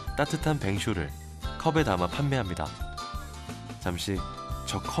끓인 따뜻한 뱅쇼를 컵에 담아 판매합니다. 잠시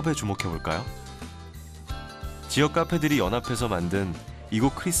저 컵에 주목해볼까요? 지역 카페들이 연합해서 만든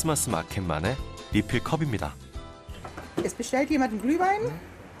이곳 크리스마스 마켓만의 리필 컵입니다. Es bestellt jemand einen Glühwein,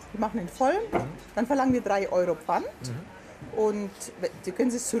 wir machen ihn voll, dann verlangen wir 3 Euro Pfand und Sie können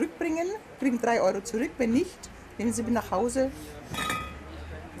es zurückbringen, kriegen 3 Euro zurück, wenn nicht, nehmen Sie mit nach Hause,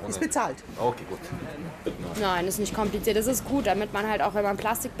 ist bezahlt. Okay, gut. Nein, ist nicht kompliziert, das ist gut, damit man halt auch, wenn man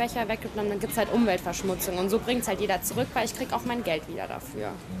Plastikbecher weggibt, dann gibt es halt Umweltverschmutzung und so bringt es halt jeder zurück, weil ich kriege auch mein Geld wieder dafür.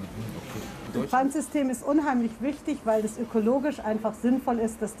 Das Pfandsystem ist unheimlich wichtig, weil es ökologisch einfach sinnvoll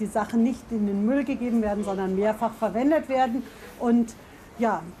ist, dass die Sachen nicht in den Müll gegeben werden, sondern mehrfach verwendet werden. Und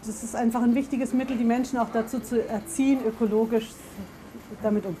ja, das ist einfach ein wichtiges Mittel, die Menschen auch dazu zu erziehen, ökologisch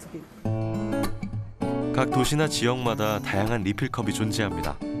damit umzugehen. 각 도시나 지역마다 다양한 리필컵이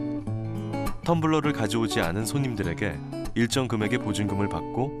존재합니다. 텀블러를 가져오지 않은 손님들에게 일정 금액의 보증금을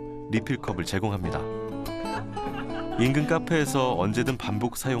받고 리필컵을 제공합니다. 인근 카페에서 언제든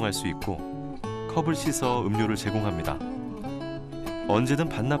반복 사용할 수 있고 컵을 씻어 음료를 제공합니다. 언제든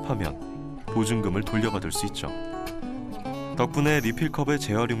반납하면 보증금을 돌려받을 수 있죠. 덕분에 리필컵의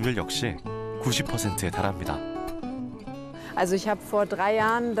재활용률 역시 90%에 달합니다. Also ich habe vor 3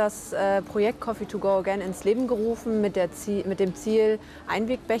 Jahren das Projekt Coffee to Go Again ins Leben gerufen mit dem Ziel,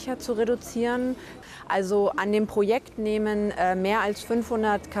 Einwegbecher zu reduzieren. Also an dem Projekt nehmen mehr als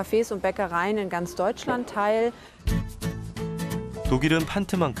 500 Cafés und Bäckereien in ganz Deutschland teil. 독일은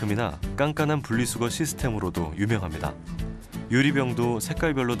판트만큼이나 깐깐한 분리수거 시스템으로도 유명합니다. 유리병도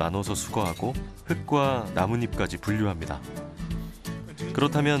색깔별로 나눠서 수거하고 흙과 나뭇잎까지 분류합니다.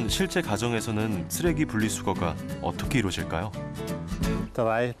 그렇다면 실제 가정에서는 쓰레기 분리수거가 어떻게 이루어질까요?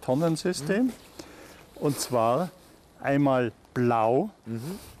 3-Tonnen-System. Und zwar einmal blau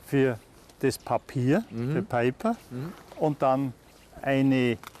für das Papier, für Paper, und dann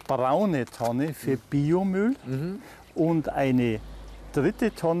eine braune Tonne für Biomüll und eine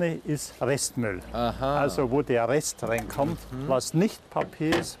dritte Tonne ist Restmüll. Aha. Also wo der Rest reinkommt, was nicht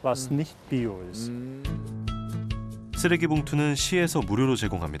Papier ist, was nicht Bio ist. 쓰레기 봉투는 시에서 무료로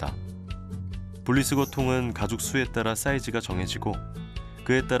제공합니다. 분리수거통은 가죽 수에 따라 사이즈가 정해지고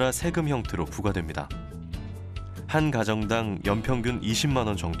그에 따라 세금 형태로 부과됩니다. 한 가정당 연평균 20만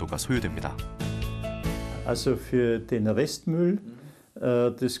원 정도가 소요됩니다. Also für den Restmüll,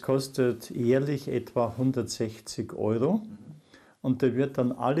 das kostet jährlich etwa 160 Euro. Und der wird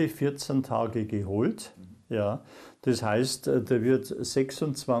dann alle 14 Tage geholt. Ja, das heißt, der wird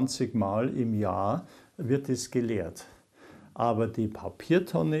 26 Mal im Jahr wird es geleert. Aber die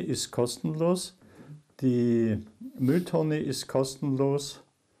Papiertonne ist kostenlos, die Mülltonne ist kostenlos,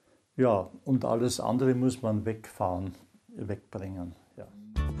 ja, und alles andere muss man wegbringen. Ja.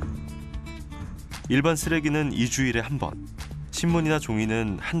 일반 쓰레기는 2주일에 한 번, 신문이나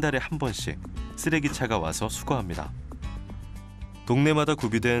종이는 한 달에 한 번씩 쓰레기차가 와서 수거합니다. 동네마다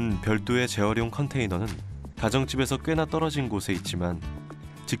구비된 별도의 재활용 컨테이너는 가정집에서 꽤나 떨어진 곳에 있지만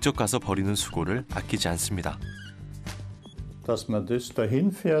직접 가서 버리는 수고를 아끼지 않습니다. Dass man das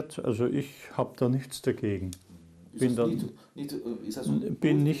dahin fährt, also ich habe da nichts dagegen.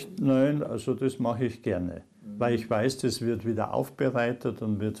 Nein, also das mache ich gerne, weil ich weiß, das wird wieder aufbereitet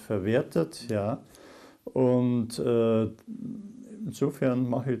und wird verwertet, ja. Und insofern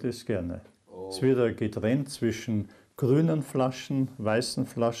mache ich das gerne. Es wird getrennt zwischen grünen Flaschen, weißen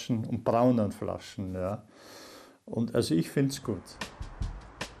Flaschen und braunen Flaschen. Ja. Und also ich finde es gut.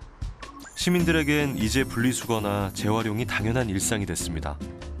 시민들에겐 이제 분리수거나 재활용이 당연한 일상이 됐습니다.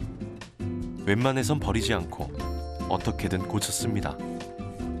 웬만해선 버리지 않고 어떻게든 고쳤습니다.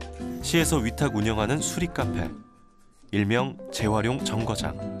 시에서 위탁 운영하는 수리카페, 일명 재활용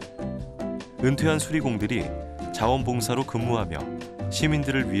정거장. 은퇴한 수리공들이 자원봉사로 근무하며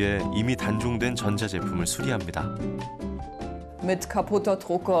시민들을 위해 이미 단종된 전자제품을 수리합니다. Mit kaputter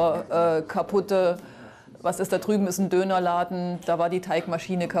Drucker, kaputte, was ist da drüben, ist ein Dönerladen, da war die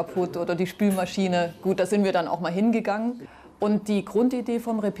Teigmaschine kaputt oder die Spülmaschine. Gut, da sind wir dann auch mal hingegangen. Und die Grundidee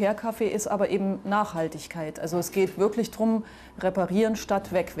vom Repair-Café ist aber eben Nachhaltigkeit. Also es geht wirklich darum, reparieren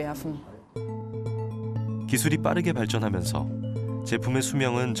statt wegwerfen. 기술이 빠르게 발전하면서 제품의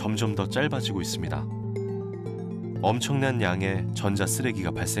수명은 점점 더 짧아지고 있습니다. 엄청난 양의 전자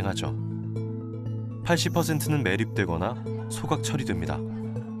쓰레기가 발생하죠. 80%는 매립되거나 소각 처리됩니다.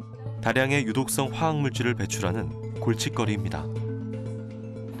 다량의 유독성 화학물질을 배출하는 골칫거리입니다.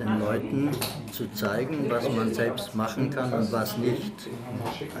 Den Leuten zu zeigen, was man selbst machen kann und was nicht.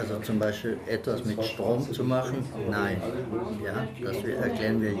 Also zum Beispiel etwas mit Strom zu machen, nein. Ja, das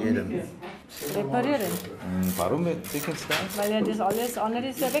erklären wir jedem. Reparieren. Warum entwickelst du das? Weil ja das alles andere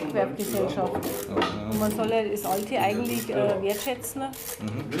ist ja Wegwerfgesellschaft. Und man soll ja das Alte eigentlich wertschätzen,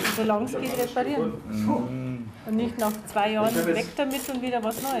 solange es geht reparieren. Und nicht nach 2 Jahren weg damit und wieder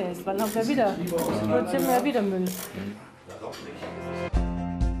was Neues, weil dann haben wir wieder, produzieren wir ja wieder Müll.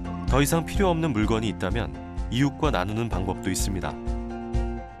 더 이상 필요 없는 물건이 있다면 이웃과 나누는 방법도 있습니다.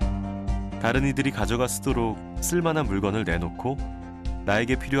 다른 이들이 가져가 쓰도록 쓸만한 물건을 내놓고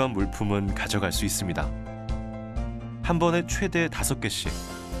나에게 필요한 물품은 가져갈 수 있습니다. 한 번에 최대 5개씩.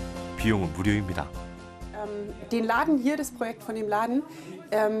 비용은 무료입니다. Den Laden hier, das Projekt von dem Laden,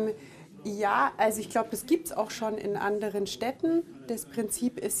 ja, also ich glaube, das gibt es auch schon in anderen Städten. Das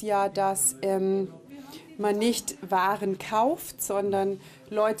Prinzip ist ja, dass man nicht Waren kauft, sondern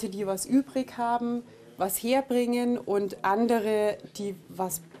Leute, die was übrig haben, was herbringen und andere, die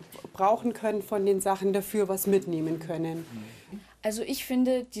was brauchen können von den Sachen, dafür was mitnehmen können. Also ich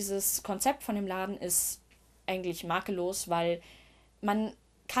finde, dieses Konzept von dem Laden ist eigentlich makellos, weil man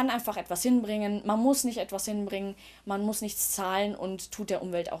kann einfach etwas hinbringen, man muss nicht etwas hinbringen, man muss nichts zahlen und tut der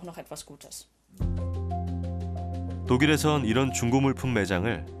Umwelt auch noch etwas Gutes. 독일에선 이런 중고물품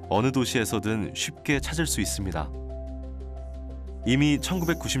매장을 어느 도시에서든 쉽게 찾을 수 있습니다. 이미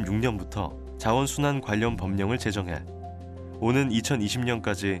 1996년부터 자원순환 관련 법령을 제정해 오는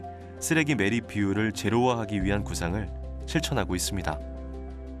 2020년까지 쓰레기 매립 비율을 제로화하기 위한 구상을 실천하고 있습니다.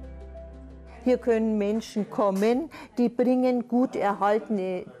 Hier können Menschen kommen, die bringen gut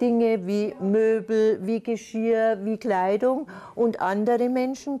erhaltene Dinge wie Möbel, wie Geschirr, wie Kleidung und andere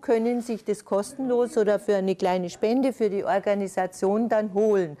Menschen können sich das kostenlos oder für eine kleine Spende für die Organisation dann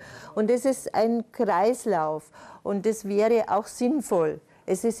holen. Und das ist ein Kreislauf und das wäre auch sinnvoll.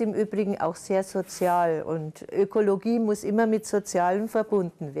 Es ist im Übrigen auch sehr sozial und Ökologie muss immer mit Sozialem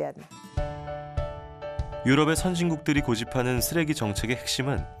verbunden werden. 유럽의 선진국들이 고집하는 쓰레기 정책의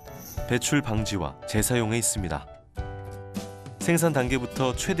핵심은 배출 방지와 재사용에 있습니다. 생산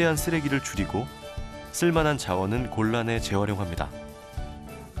단계부터 최대한 쓰레기를 줄이고 쓸만한 자원은 골라내 재활용합니다.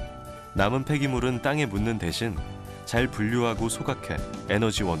 남은 폐기물은 땅에 묻는 대신 잘 분류하고 소각해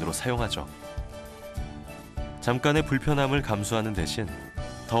에너지원으로 사용하죠. 잠깐의 불편함을 감수하는 대신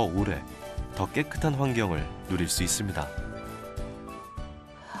더 오래, 더 깨끗한 환경을 누릴 수 있습니다.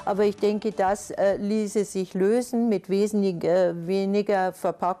 Aber ich denke, das ließe sich lösen mit wesentlich weniger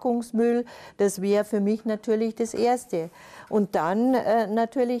Verpackungsmüll. Das wäre für mich natürlich das Erste. Und dann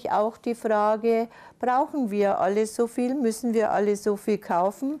natürlich auch die Frage, brauchen wir alles so viel? Müssen wir alles so viel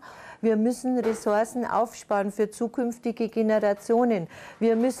kaufen? Wir müssen Ressourcen aufsparen für zukünftige Generationen.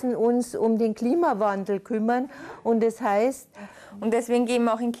 Wir müssen uns um den Klimawandel kümmern. Und das heißt... Und deswegen gehen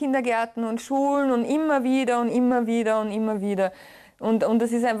wir auch in Kindergärten und Schulen und immer wieder und immer wieder und immer wieder. Und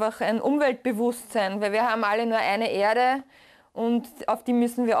das ist einfach ein Umweltbewusstsein, weil wir haben alle nur eine Erde und auf die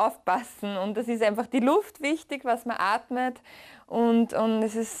müssen wir aufpassen. Und das ist einfach die Luft wichtig, was man atmet. Und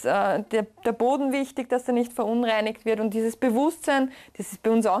es ist der Boden wichtig, dass er nicht verunreinigt wird. Und dieses Bewusstsein, das ist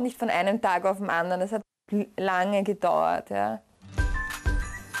bei uns auch nicht von einem Tag auf den anderen. Das hat lange gedauert. Ja.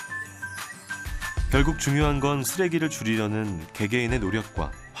 결국 중요한 건 쓰레기를 줄이려는 개개인의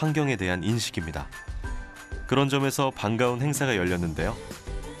노력과 환경에 대한 인식입니다. 그런 점에서 반가운 행사가 열렸는데요.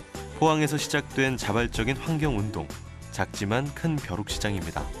 포항에서 시작된 자발적인 환경운동, 작지만 큰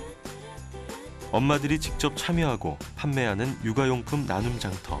벼룩시장입니다. 엄마들이 직접 참여하고 판매하는 육아용품 나눔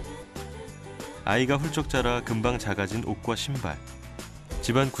장터. 아이가 훌쩍 자라 금방 작아진 옷과 신발,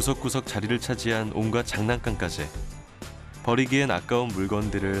 집안 구석구석 자리를 차지한 온갖 장난감까지 버리기엔 아까운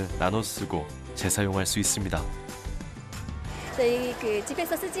물건들을 나눠 쓰고 재사용할 수 있습니다. 저희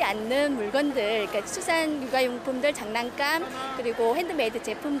집에서 쓰지 않는 물건들, 그러니까 수산 육아용품들, 장난감, 그리고 핸드메이드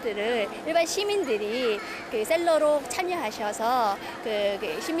제품들을 일반 시민들이 셀러로 참여하셔서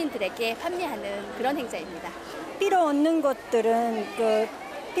시민들에게 판매하는 그런 행사입니다. 필요 없는 것들은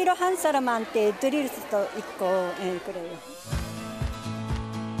필요한 사람한테 드릴 수도 있고, 그래요.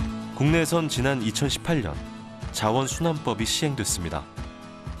 국내에선 지난 2018년 자원순환법이 시행됐습니다.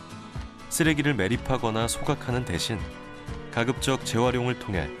 쓰레기를 매립하거나 소각하는 대신 가급적 재활용을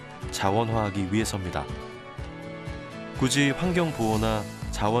통해 자원화하기 위해서입니다. 굳이 환경보호나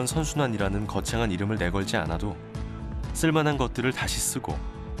자원선순환이라는 거창한 이름을 내걸지 않아도 쓸만한 것들을 다시 쓰고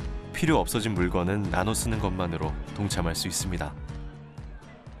필요 없어진 물건은 나눠 쓰는 것만으로 동참할 수 있습니다.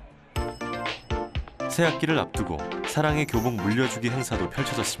 새학기를 앞두고 사랑의 교복 물려주기 행사도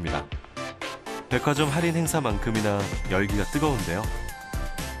펼쳐졌습니다. 백화점 할인 행사만큼이나 열기가 뜨거운데요.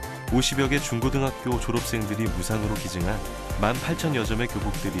 50여 개 중고등학교 졸업생들이 무상으로 기증한 18,000여 점의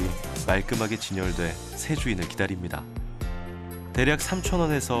교복들이 말끔하게 진열돼 새 주인을 기다립니다. 대략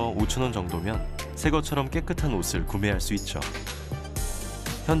 3,000원에서 5,000원 정도면 새 것처럼 깨끗한 옷을 구매할 수 있죠.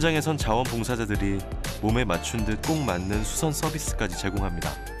 현장에선 자원봉사자들이 몸에 맞춘 듯 꼭 맞는 수선 서비스까지 제공합니다.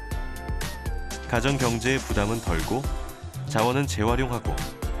 가정 경제의 부담은 덜고 자원은 재활용하고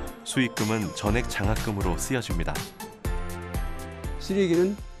수익금은 전액 장학금으로 쓰여집니다.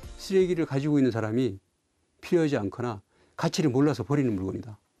 쓰레기는 쓰레기를 가지고 있는 사람이 필요하지 않거나 가치를 몰라서 버리는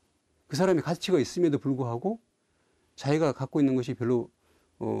물건이다. 그 사람이 가치가 있음에도 불구하고 자기가 갖고 있는 것이 별로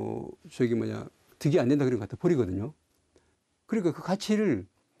득이 안 된다 그런 것 같아 버리거든요. 그러니까 그 가치를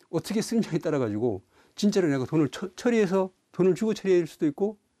어떻게 쓰느냐에 따라 가지고 진짜로 내가 돈을 처리해서 돈을 주고 처리할 수도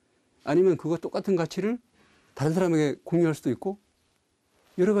있고 아니면 그거 똑같은 가치를 다른 사람에게 공유할 수도 있고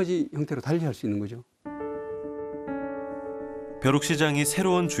여러 가지 형태로 달리할 수 있는 거죠. 벼룩시장이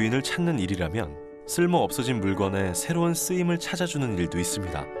새로운 주인을 찾는 일이라면 쓸모 없어진 물건에 새로운 쓰임을 찾아주는 일도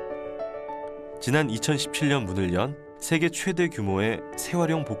있습니다. 지난 2017년 문을 연 세계 최대 규모의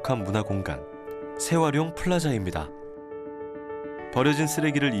재활용 복합 문화 공간, 재활용 플라자입니다. 버려진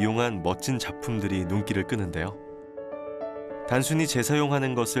쓰레기를 이용한 멋진 작품들이 눈길을 끄는데요. 단순히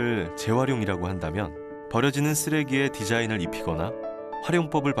재사용하는 것을 재활용이라고 한다면 버려지는 쓰레기에 디자인을 입히거나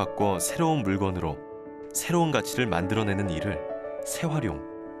활용법을 바꿔 새로운 물건으로 새로운 가치를 만들어내는 일을 재활용,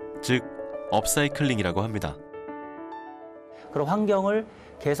 즉 업사이클링이라고 합니다. 그런 환경을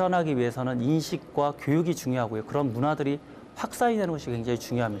개선하기 위해서는 인식과 교육이 중요하고요. 그런 문화들이 확산이 되는 것이 굉장히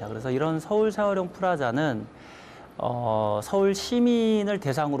중요합니다. 그래서 이런 서울 재활용 플라자는 서울 시민을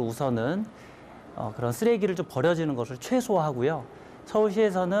대상으로 우선은 그런 쓰레기를 좀 버려지는 것을 최소화하고요.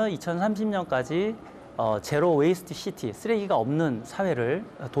 서울시에서는 2030년까지 제로 웨이스트 시티, 쓰레기가 없는 사회를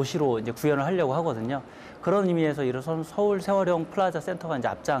도시로 이제 구현을 하려고 하거든요. 그런 의미에서 이런 서울 재활용 플라자 센터가 이제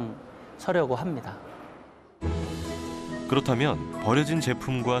앞장서려고 합니다. 그렇다면 버려진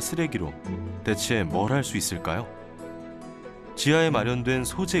제품과 쓰레기로 대체 뭘 할 수 있을까요? 지하에 마련된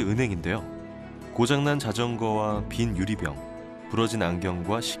소재 은행인데요. 고장난 자전거와 빈 유리병, 부러진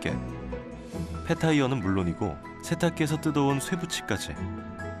안경과 시계, 폐타이어는 물론이고 세탁기에서 뜯어온 쇠붙이까지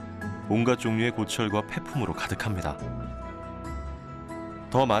온갖 종류의 고철과 폐품으로 가득합니다.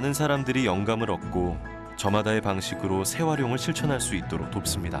 더 많은 사람들이 영감을 얻고 저마다의 방식으로 재활용을 실천할 수 있도록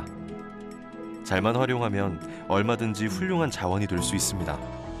돕습니다. 잘만 활용하면 얼마든지 훌륭한 자원이 될 수 있습니다.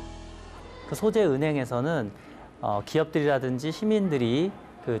 그 소재 은행에서는 기업들이라든지 시민들이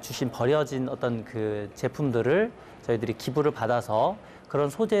주신 버려진 어떤 그 제품들을 저희들이 기부를 받아서 그런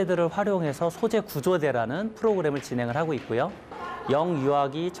소재들을 활용해서 소재 구조대라는 프로그램을 진행을 하고 있고요.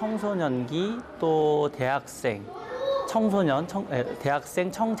 영유아기, 청소년기, 또 대학생,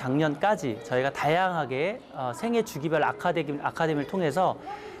 대학생, 청장년까지 저희가 다양하게 생애 주기별 아카데미를 통해서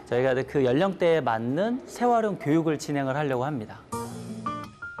저희가 그 연령대에 맞는 재활용 교육을 진행을 하려고 합니다.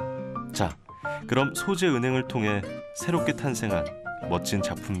 자, 그럼 소재 은행을 통해 새롭게 탄생한 멋진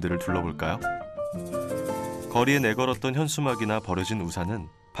작품들을 둘러볼까요? 거리에 내걸었던 현수막이나 버려진 우산은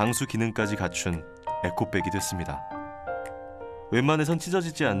방수 기능까지 갖춘 에코백이 됐습니다. 웬만해선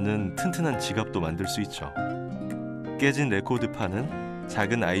찢어지지 않는 튼튼한 지갑도 만들 수 있죠. 깨진 레코드판은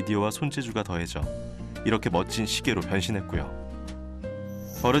작은 아이디어와 손재주가 더해져 이렇게 멋진 시계로 변신했고요.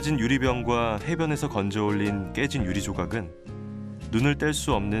 버려진 유리병과 해변에서 건져 올린 깨진 유리 조각은 눈을 뗄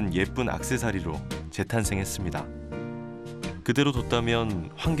수 없는 예쁜 액세서리로 재탄생했습니다. 그대로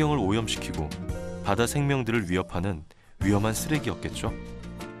뒀다면 환경을 오염시키고 바다 생명들을 위협하는 위험한 쓰레기였겠죠.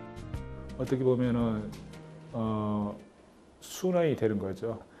 어떻게 보면은 순환이 되는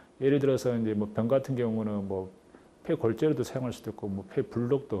거죠. 예를 들어서 이제 뭐 병 같은 경우는 뭐 폐골재로도 사용할 수도 있고, 뭐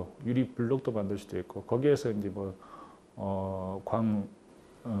폐블록도, 유리 블록도 만들 수도 있고, 거기에서 이제 뭐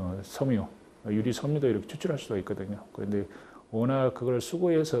섬유, 유리 섬유도 이렇게 추출할 수가 있거든요. 그런데 워낙 그걸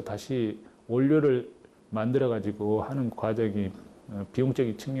수거해서 다시 원료를 만들어가지고 하는 과정이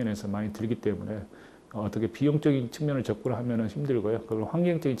비용적인 측면에서 많이 들기 때문에 어떻게 비용적인 측면을 접근하면 힘들고요. 그걸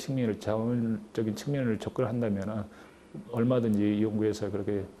환경적인 측면을, 자원적인 측면을 접근한다면 얼마든지 이용구에서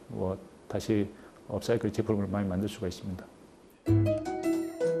그렇게 다시 업사이클 제품을 많이 만들 수가 있습니다.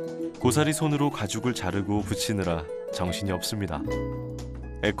 고사리 손으로 가죽을 자르고 붙이느라 정신이 없습니다.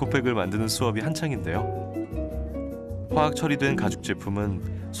 에코백을 만드는 수업이 한창인데요. 화학 처리된 가죽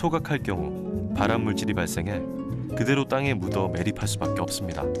제품은 소각할 경우 발암 물질이 발생해 그대로 땅에 묻어 매립할 수밖에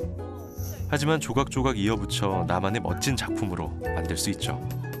없습니다. 하지만 조각조각 이어붙여 나만의 멋진 작품으로 만들 수 있죠.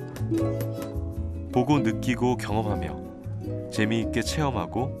 보고 느끼고 경험하며 재미있게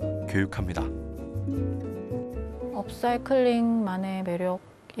체험하고 교육합니다. 업사이클링만의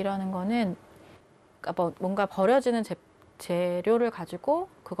매력이라는 거는 뭔가 버려지는 재료를 가지고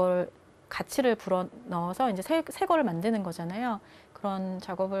그걸 가치를 불어넣어서 이제 새 거를 만드는 거잖아요. 그런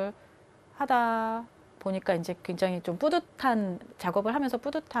작업을 하다 보니까 이제 굉장히 좀 뿌듯한, 작업을 하면서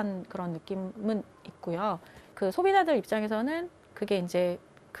뿌듯한 그런 느낌은 있고요. 그 소비자들 입장에서는 그게 이제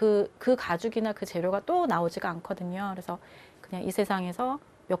그 가죽이나 그 재료가 또 나오지가 않거든요. 그래서 그냥 이 세상에서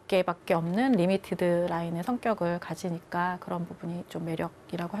몇 개밖에 없는 리미티드 라인의 성격을 가지니까 그런 부분이 좀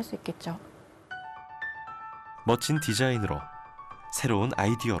매력이라고 할 수 있겠죠. 멋진 디자인으로, 새로운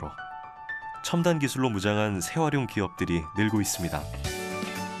아이디어로 첨단 기술로 무장한 재활용 기업들이 늘고 있습니다.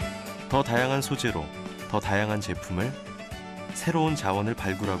 더 다양한 소재로 더 다양한 제품을, 새로운 자원을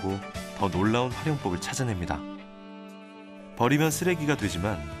발굴하고 더 놀라운 활용법을 찾아냅니다. 버리면 쓰레기가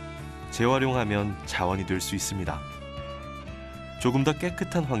되지만 재활용하면 자원이 될 수 있습니다. 조금 더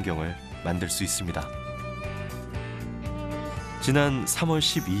깨끗한 환경을 만들 수 있습니다. 지난 3월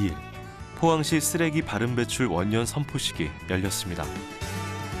 12일 포항시 쓰레기 발음 배출 원년 선포식이 열렸습니다.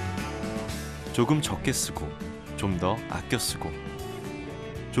 조금 적게 쓰고 좀 더 아껴 쓰고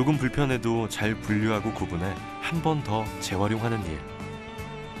조금 불편해도 잘 분류하고 구분해 한 번 더 재활용하는 일.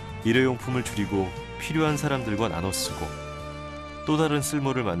 일회용품을 줄이고 필요한 사람들과 나눠 쓰고 또 다른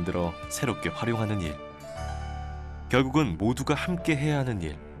쓸모를 만들어 새롭게 활용하는 일. 결국은 모두가 함께 해야 하는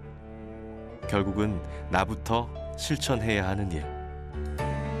일. 결국은 나부터 실천해야 하는 일.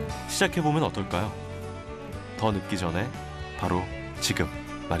 시작해보면 어떨까요? 더 늦기 전에 바로 지금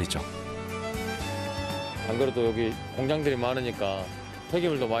말이죠. 안 그래도 여기 공장들이 많으니까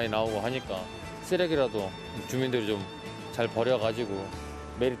폐기물도 많이 나오고 하니까 쓰레기라도 주민들이 좀 잘 버려가지고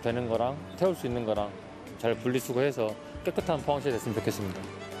매립되는 거랑 태울 수 있는 거랑 잘 분리수거해서 깨끗한 포항시가 됐으면 좋겠습니다.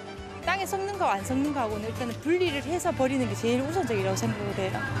 땅에 썩는 거 안 썩는 거하고는 일단은 분리를 해서 버리는 게 제일 우선적이라고 생각을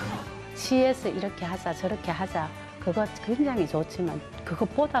해요. 시에서 이렇게 하자 저렇게 하자 그거 굉장히 좋지만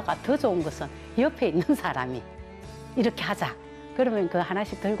그것보다가 더 좋은 것은 옆에 있는 사람이 이렇게 하자. 그러면 그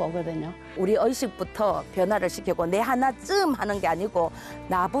하나씩 들고 오거든요. 우리 의식부터 변화를 시키고 내 하나쯤 하는 게 아니고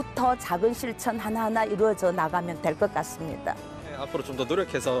나부터 작은 실천 하나하나 이루어져 나가면 될 것 같습니다. 네, 앞으로 좀 더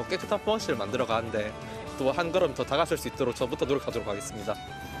노력해서 깨끗한 포항시를 만들어 가는데 또 한 걸음 더 다가설 수 있도록 저부터 노력하도록 하겠습니다.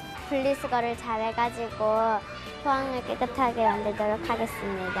 분리수거를 잘해가지고 포항을 깨끗하게 만들도록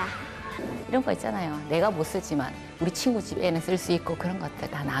하겠습니다. 이런 거 있잖아요. 내가 못 쓰지만 우리 친구 집에는 쓸 수 있고 그런 것들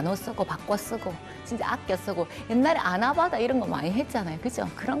다 나눠 쓰고 바꿔 쓰고 진짜 아껴 쓰고 옛날에 아나바다 이런 거 많이 했잖아요. 그죠?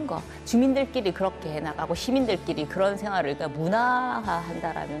 그런 거 주민들끼리 그렇게 해나가고 시민들끼리 그런 생활을 그러니까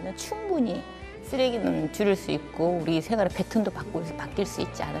문화화한다라면 충분히 쓰레기는 줄일 수 있고 우리 생활의 패턴도 바뀔 수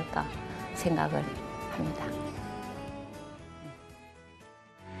있지 않을까 생각을 합니다.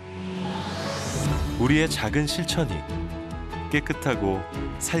 우리의 작은 실천이 깨끗하고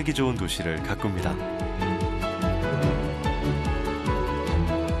살기 좋은 도시를 가꿉니다.